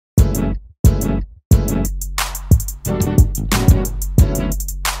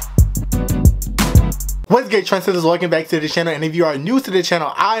What's good, trendsetters? Welcome back to the channel. And if you are new to the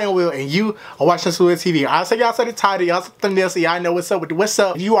channel, I am Will, and you are watching Louisiana TV. I'll say y'all saw the title, y'all saw the thumbnail, so y'all know what's up with the what's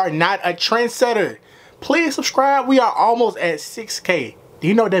up. If you are not a trendsetter, please subscribe. We are almost at 6K. Do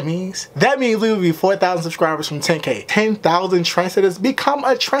you know what that means? That means we will be 4,000 subscribers from 10K. 10,000 trendsetters. Become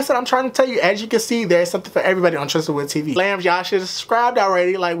a trendsetter. I'm trying to tell you, as you can see, there's something for everybody on Louisiana TV. Lambs, y'all should have subscribed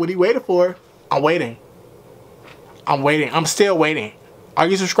already. Like, what are you waiting for? I'm waiting. I'm waiting. I'm still waiting. Are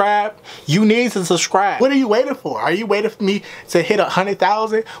you subscribed? You need to subscribe. What are you waiting for? Are you waiting for me to hit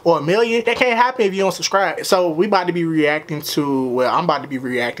 100,000 or 1,000,000? That can't happen if you don't subscribe. So we about to be reacting to, well, I'm about to be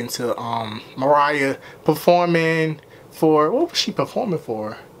reacting to Mariah performing for, what was she performing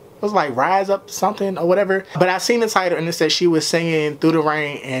for? It was like Rise Up something or whatever. But I seen the title and it said she was singing Through the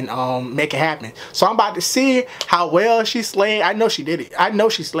Rain and Make It Happen. So I'm about to see how well she slayed. I know she did it. I know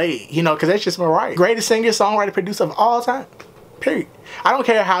she slayed, you know, because that's just Mariah. Greatest singer, songwriter, producer of all time. Period. I don't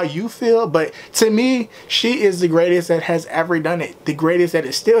care how you feel, but to me, she is the greatest that has ever done it. The greatest that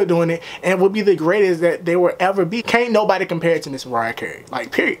is still doing it, and will be the greatest that there will ever be. Can't nobody compare it to Miss Mariah Carey.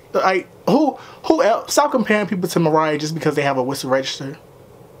 Like, period. Like, who else? Stop comparing people to Mariah just because they have a whistle register.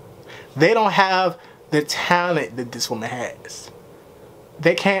 They don't have the talent that this woman has.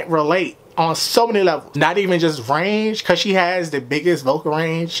 They can't relate on so many levels. Not even just range, because she has the biggest vocal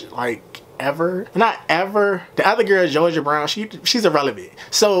range, like, ever. Not ever. The other girl, Georgia Brown, she's irrelevant.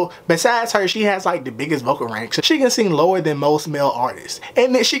 So besides her, she has like the biggest vocal range. She can sing lower than most male artists,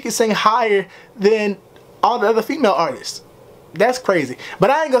 and then she can sing higher than all the other female artists. That's crazy.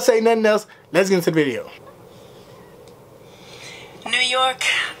 But I ain't gonna say nothing else. Let's get into the video. New York,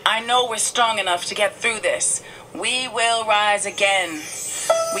 I know we're strong enough to get through this. We will rise again.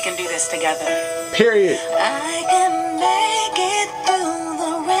 We can do this together. Period. I can make it through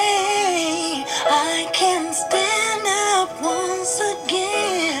the rain. I can stand up once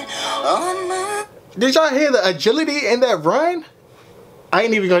again on my... Did y'all hear the agility in that run? I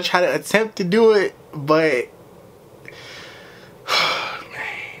ain't even gonna try to attempt to do it, but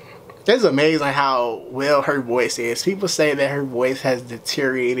man, it's amazing how well her voice is. People say that her voice has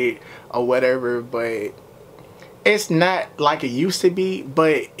deteriorated or whatever, but it's not like it used to be.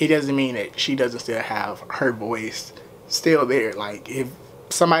 But it doesn't mean that she doesn't still have her voice still there. Like, if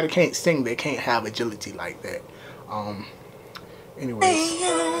somebody can't sing, they can't have agility like that. Anyways.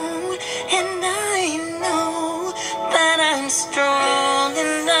 And I know that I'm strong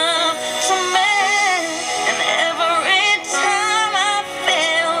enough to make. And every time I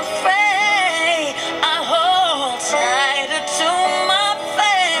feel afraid, I hold tighter to my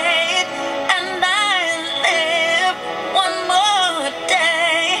faith. And I live one more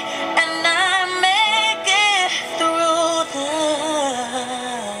day, and I make it through the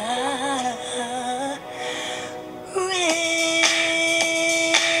rain.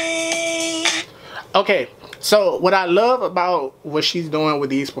 Okay, so what I love about what she's doing with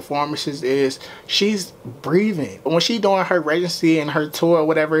these performances is she's breathing. When she's doing her residency and her tour or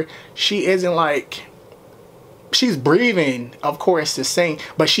whatever, she isn't like, she's breathing, of course, to sing,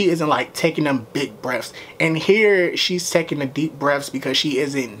 but she isn't like taking them big breaths. And here she's taking the deep breaths because she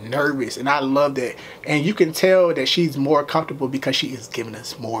isn't nervous, and I love that. And you can tell that she's more comfortable because she is giving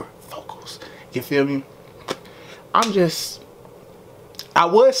us more vocals. You feel me? I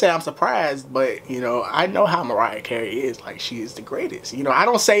would say I'm surprised, but, you know, I know how Mariah Carey is. Like, she is the greatest. You know, I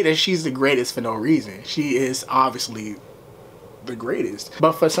don't say that she's the greatest for no reason. She is obviously the greatest.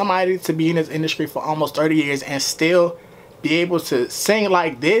 But for somebody to be in this industry for almost 30 years and still be able to sing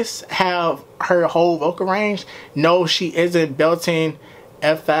like this, have her whole vocal range, no, she isn't belting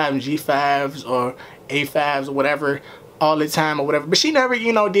F5 and G5s or A5s or whatever all the time or whatever. But she never,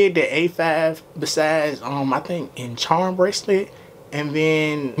 you know, did the A5 besides, I think, in Charm Bracelet. And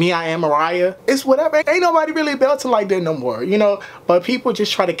then Me, I Am Mariah. It's whatever. Ain't nobody really belting like that no more, you know. But people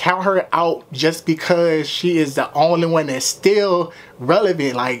just try to count her out just because she is the only one that's still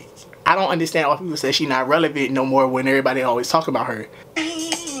relevant. Like, I don't understand why people say she's not relevant no more when everybody always talk about her.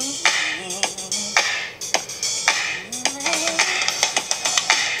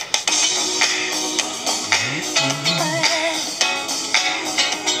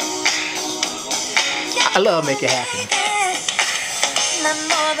 I love Make It Happen. Not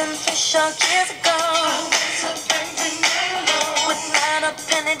more than 3 short years ago, without a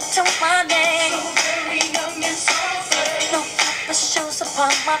penny to my name, no proper shoes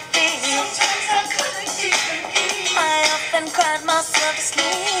upon my feet, I often cried myself to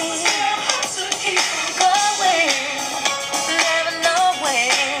sleep. Go away, never no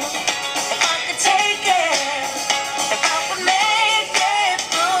way. If I could take it, if I would make it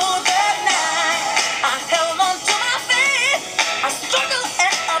through the night, I held on to my feet, I struggled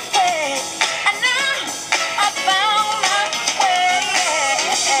and I prayed, and now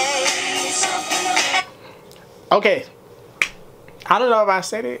Okay. I don't know if I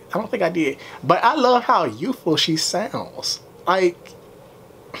said it. I don't think I did. But I love how youthful she sounds. Like,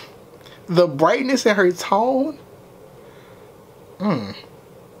 the brightness in her tone.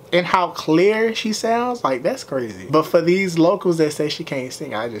 And how clear she sounds. Like, that's crazy. But for these locals that say she can't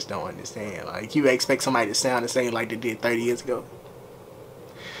sing, I just don't understand. Like, you expect somebody to sound the same like they did 30 years ago.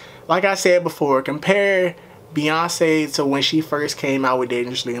 Like I said before, compare Beyonce to when she first came out with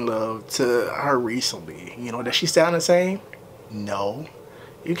Dangerously in Love to her recently. You know, does she sound the same? No.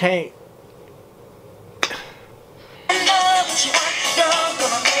 You can't.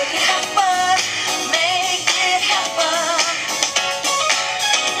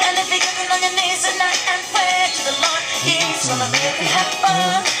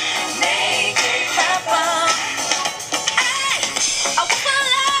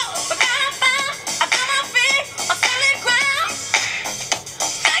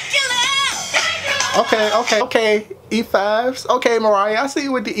 Okay, E5s. Okay, Mariah, I see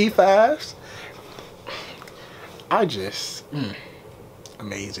you with the E5s. I just,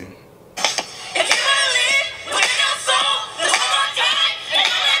 amazing.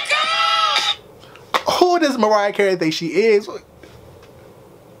 Who does Mariah Carey think she is?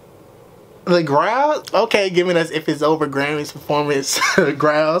 The Grounds? Okay, giving us If It's Over Grammys performance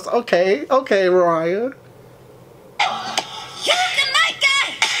Grounds. Okay, Mariah.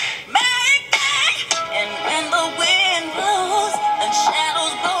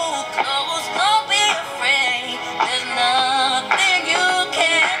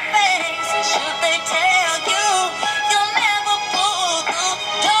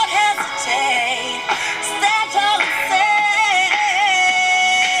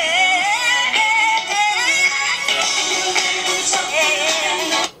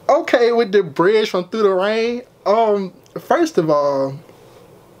 Okay, with the bridge from Through the Rain. First of all,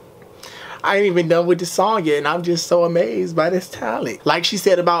 I ain't even done with the song yet, and I'm just so amazed by this talent. Like she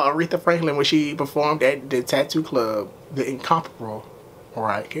said about Aretha Franklin when she performed at the Tattoo Club, the incomparable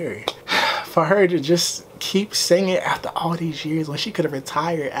Mariah Carey. For her to just keep singing after all these years when she could have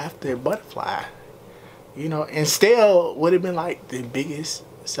retired after Butterfly, you know, and still would have been like the biggest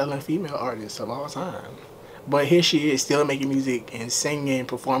selling female artist of all time. But here she is still making music and singing and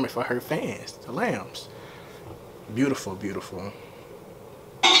performing for her fans, the Lambs. Beautiful, beautiful.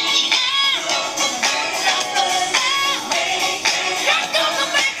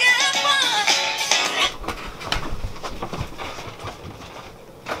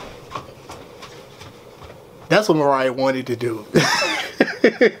 That's what Mariah wanted to do.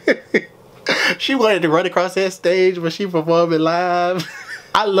 She wanted to run across that stage when she performing live.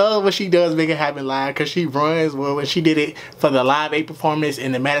 I love when she does make it happen live because she runs. Well, when she did it for the Live 8 performance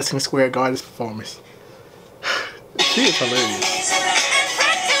and the Madison Square Gardens performance. She is hilarious.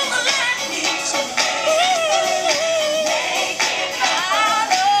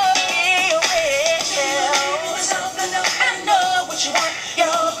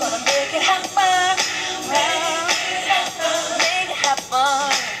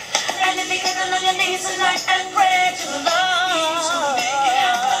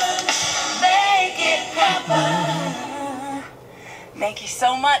 Thank you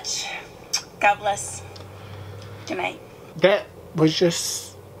so much. God bless. Good night. That was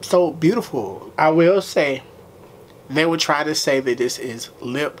just so beautiful. I will say, they would try to say that this is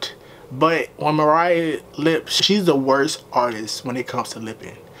lipped, but when Mariah lips, she's the worst artist when it comes to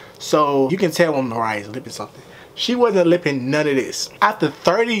lipping. So you can tell when Mariah is lipping something. She wasn't lipping none of this. After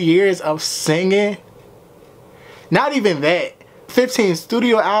 30 years of singing, not even that, 15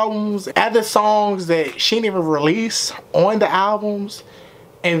 studio albums, other songs that she didn't even release on the albums,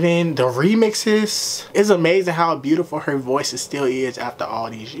 and then the remixes. It's amazing how beautiful her voice still is after all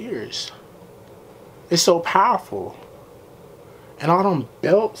these years. It's so powerful. And all them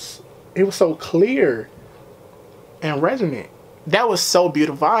belts, it was so clear and resonant. That was so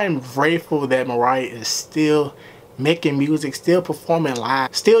beautiful. I am grateful that Mariah is still making music, still performing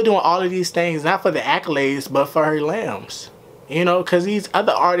live, still doing all of these things, not for the accolades, but for her Lambs. You know, because these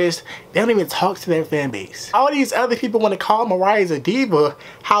other artists, they don't even talk to their fan base. All these other people want to call Mariah a diva.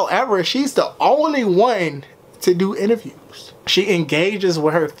 However, she's the only one to do interviews. She engages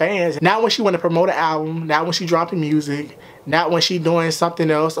with her fans. Not when she want to promote an album, not when she dropping music, not when she doing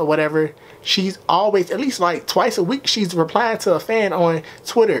something else or whatever. She's always, at least like twice a week, she's replying to a fan on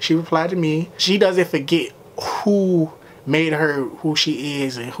Twitter. She replied to me. She doesn't forget who made her who she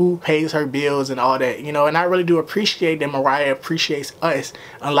is and who pays her bills and all that, you know. And I really do appreciate that Mariah appreciates us,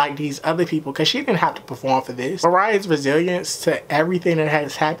 unlike these other people, because she didn't have to perform for this. Mariah's resilience to everything that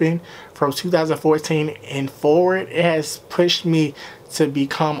has happened from 2014 and forward, it has pushed me to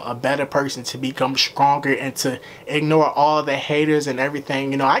become a better person, to become stronger, and to ignore all the haters and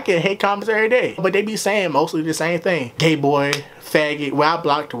everything. You know, I get hate comments every day, but they be saying mostly the same thing. Gay boy, faggot. Well, I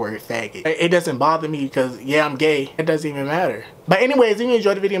blocked the word faggot. It doesn't bother me because, yeah, I'm gay. It doesn't even matter. But anyways, if you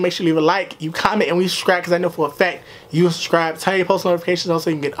enjoyed the video, make sure you leave a like, you comment, and we subscribe, because I know for a fact you subscribe. Turn your post notifications on so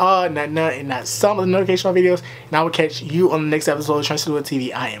you can get all, not none, and not some of the notification videos. And I will catch you on the next episode of Transcendent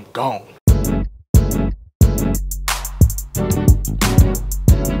TV. I am gone.